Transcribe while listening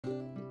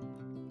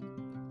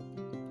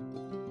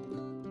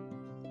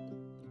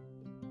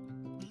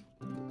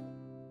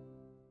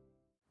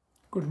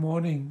Good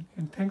morning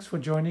and thanks for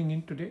joining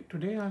in today.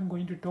 Today I'm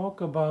going to talk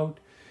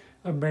about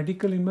a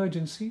medical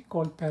emergency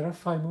called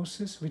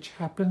paraphimosis, which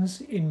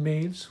happens in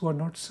males who are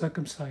not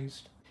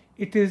circumcised.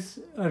 It is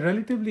a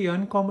relatively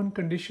uncommon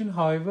condition,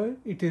 however,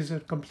 it is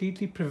a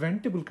completely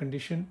preventable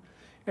condition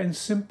and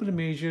simple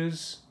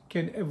measures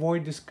can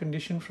avoid this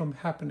condition from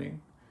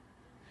happening.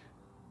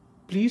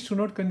 Please do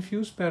not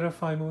confuse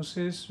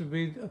paraphimosis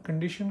with a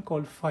condition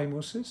called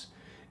phimosis,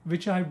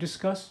 which I have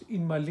discussed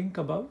in my link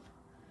above.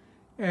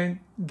 And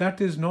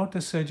that is not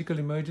a surgical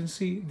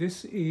emergency,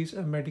 this is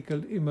a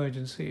medical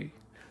emergency.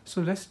 So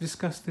let's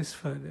discuss this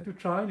further. To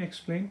try and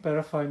explain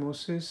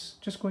paraphimosis,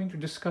 just going to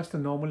discuss the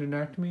normal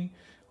anatomy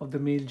of the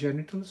male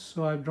genitals.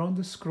 So I've drawn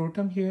the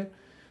scrotum here.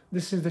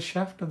 This is the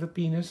shaft of the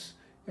penis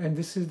and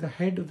this is the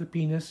head of the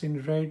penis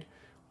in red,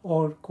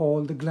 or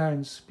called the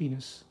glans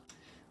penis.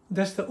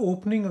 That's the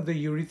opening of the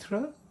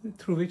urethra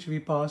through which we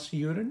pass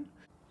urine.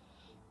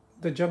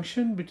 The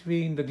junction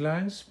between the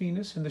glans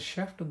penis and the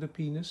shaft of the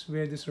penis,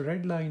 where this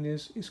red line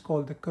is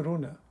called the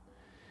corona.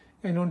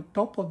 And on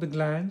top of the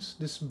glans,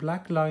 this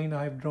black line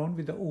I have drawn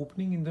with the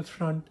opening in the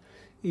front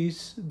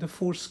is the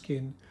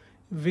foreskin,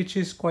 which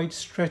is quite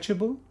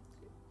stretchable.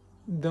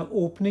 The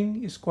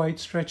opening is quite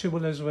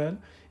stretchable as well,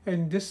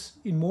 and this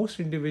in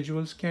most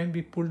individuals can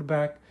be pulled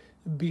back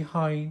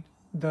behind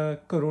the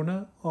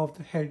corona of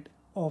the head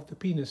of the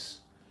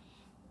penis.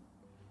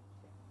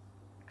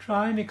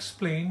 Try and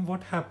explain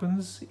what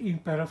happens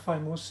in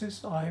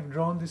paraphimosis. I have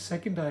drawn this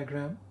second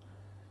diagram.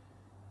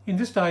 In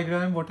this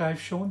diagram, what I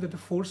have shown that the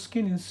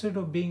foreskin, instead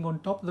of being on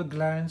top of the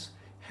glans,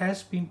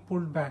 has been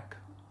pulled back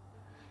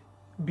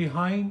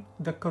behind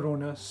the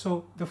corona.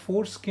 So the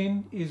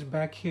foreskin is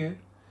back here.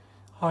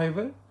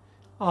 However,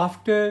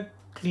 after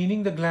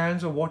cleaning the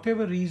glans, or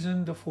whatever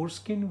reason the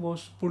foreskin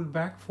was pulled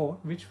back for,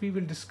 which we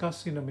will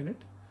discuss in a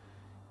minute,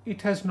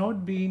 it has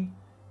not been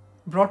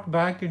brought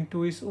back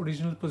into its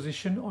original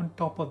position on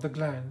top of the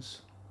glans.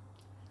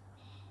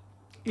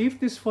 If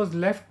this was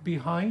left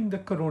behind the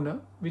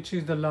corona, which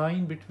is the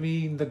line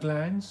between the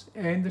glans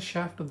and the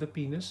shaft of the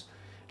penis,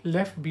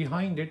 left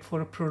behind it for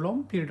a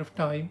prolonged period of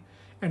time,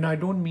 and I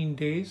don't mean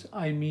days,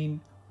 I mean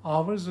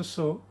hours or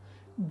so,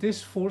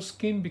 this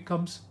foreskin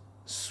becomes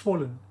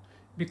swollen.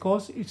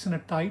 Because it's in a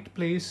tight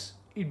place,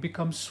 it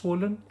becomes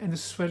swollen and the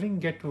swelling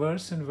gets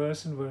worse and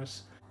worse and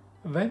worse.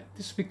 When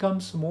this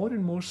becomes more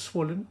and more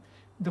swollen,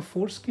 the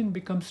foreskin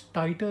becomes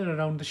tighter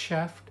around the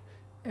shaft,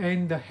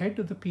 and the head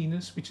of the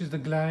penis, which is the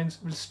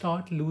glans, will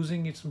start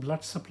losing its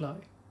blood supply.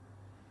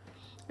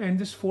 And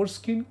this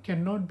foreskin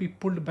cannot be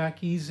pulled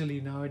back easily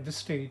now at this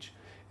stage,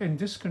 and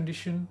this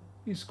condition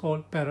is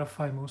called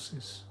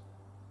paraphimosis.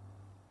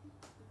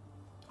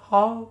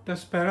 How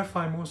does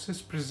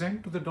paraphimosis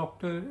present to the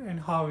doctor and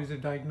how is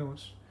it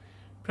diagnosed?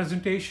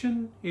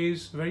 Presentation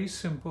is very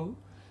simple.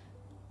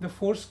 The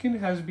foreskin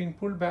has been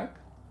pulled back.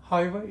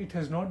 However, it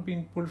has not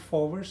been pulled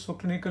forward, so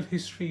clinical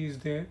history is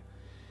there.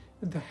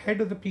 The head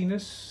of the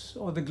penis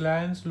or the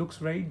glans looks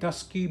very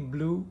dusky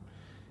blue.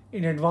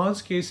 In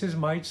advanced cases,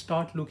 might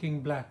start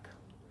looking black.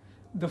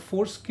 The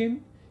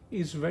foreskin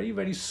is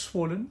very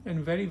swollen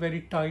and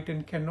very tight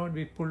and cannot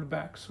be pulled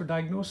back. So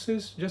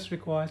diagnosis just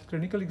requires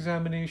clinical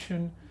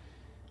examination.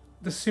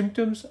 The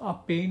symptoms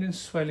are pain and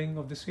swelling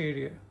of this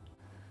area.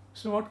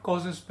 So what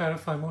causes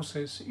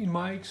paraphimosis? In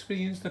my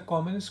experience, the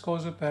commonest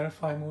cause of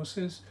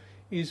paraphimosis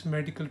is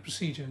medical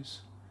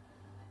procedures.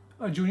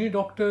 A junior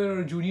doctor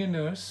or a junior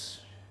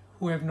nurse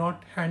who have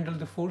not handled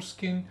the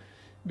foreskin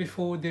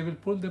before, they will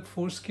pull the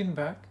foreskin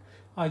back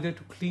either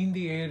to clean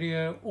the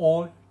area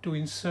or to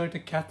insert a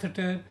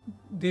catheter.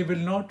 They will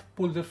not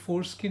pull the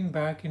foreskin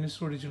back in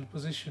its original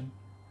position.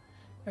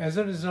 As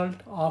a result,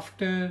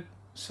 after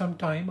some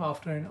time,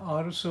 after an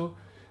hour or so,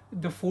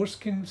 the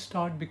foreskin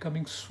start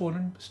becoming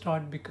swollen,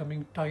 start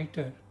becoming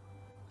tighter.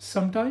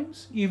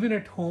 Sometimes, even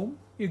at home,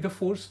 if the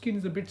foreskin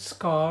is a bit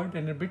scarred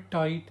and a bit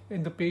tight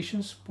and the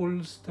patient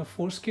pulls the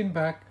foreskin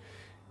back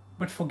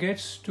but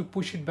forgets to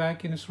push it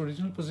back in its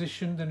original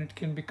position, then it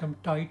can become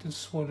tight and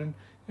swollen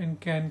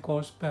and can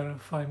cause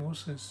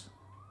paraphimosis.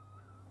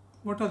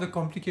 What are the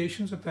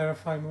complications of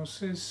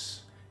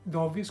paraphimosis? The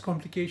obvious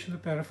complication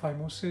of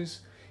paraphimosis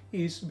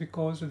is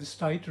because of this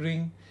tight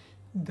ring,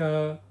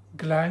 the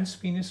glans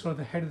penis or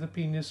the head of the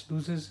penis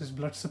loses its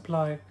blood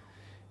supply,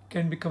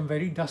 can become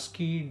very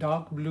dusky,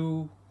 dark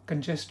blue,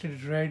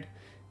 congested red.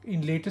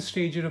 In later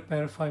stages of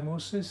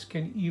paraphimosis,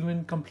 can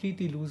even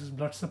completely lose its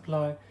blood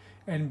supply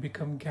and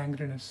become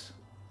gangrenous.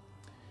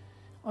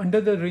 Under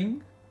the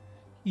ring,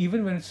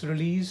 even when it's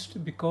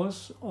released,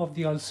 because of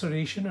the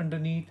ulceration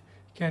underneath,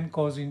 can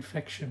cause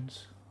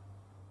infections.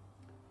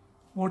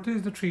 What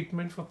is the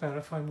treatment for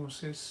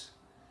paraphimosis?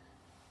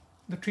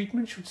 The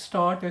treatment should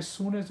start as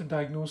soon as the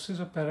diagnosis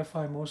of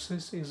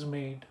paraphimosis is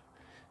made.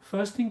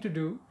 First thing to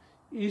do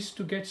is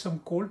to get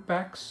some cold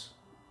packs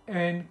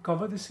and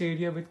cover this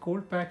area with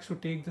cold packs to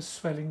take the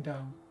swelling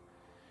down.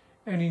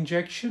 An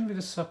injection with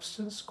a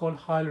substance called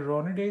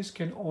hyaluronidase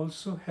can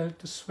also help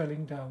the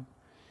swelling down.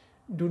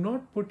 Do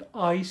not put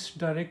ice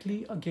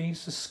directly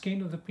against the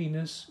skin of the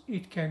penis.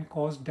 It can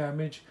cause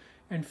damage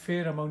and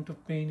fair amount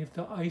of pain if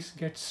the ice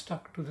gets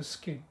stuck to the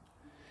skin.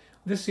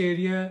 This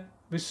area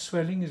with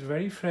swelling is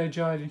very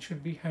fragile and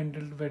should be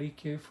handled very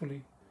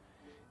carefully.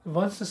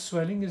 Once the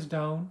swelling is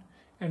down,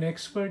 an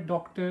expert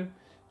doctor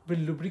will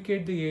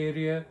lubricate the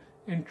area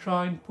and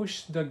try and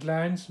push the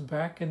glands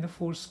back and the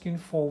foreskin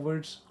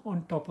forwards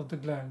on top of the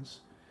glands.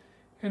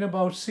 And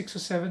about 6 or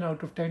 7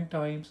 out of 10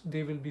 times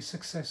they will be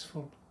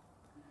successful.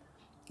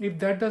 If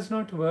that does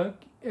not work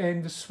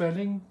and the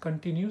swelling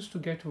continues to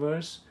get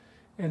worse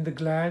and the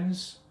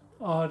glands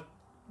are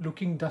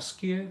looking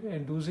duskier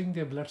and losing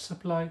their blood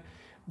supply,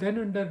 then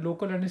under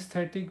local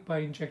anesthetic, by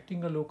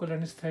injecting a local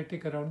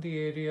anesthetic around the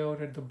area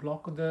or at the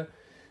block of the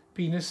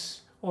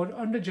penis, or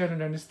under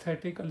general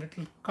anesthetic, a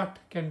little cut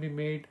can be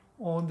made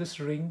on this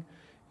ring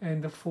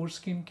and the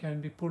foreskin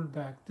can be pulled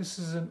back. This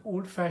is an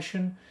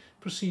old-fashioned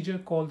procedure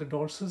called the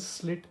dorsal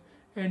slit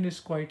and is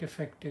quite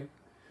effective.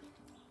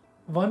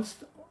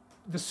 Once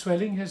the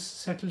swelling has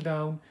settled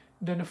down,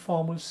 then a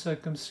formal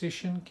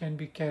circumcision can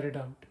be carried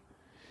out.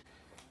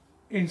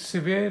 In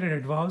severe and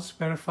advanced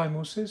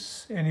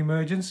paraphimosis, an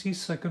emergency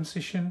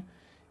circumcision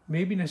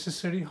may be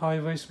necessary.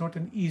 However, it's not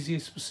an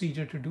easiest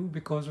procedure to do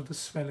because of the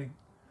swelling.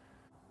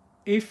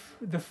 If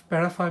the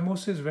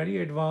paraphimosis is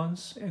very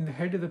advanced and the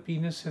head of the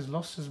penis has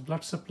lost its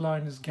blood supply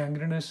and is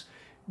gangrenous,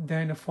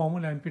 then a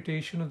formal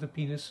amputation of the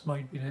penis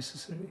might be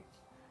necessary.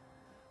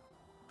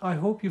 I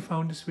hope you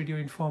found this video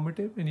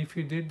informative, and if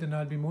you did, then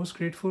I'll be most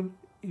grateful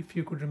if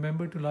you could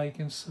remember to like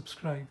and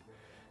subscribe.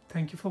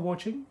 Thank you for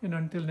watching, and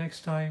until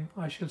next time,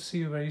 I shall see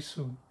you very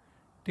soon.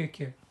 Take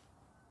care.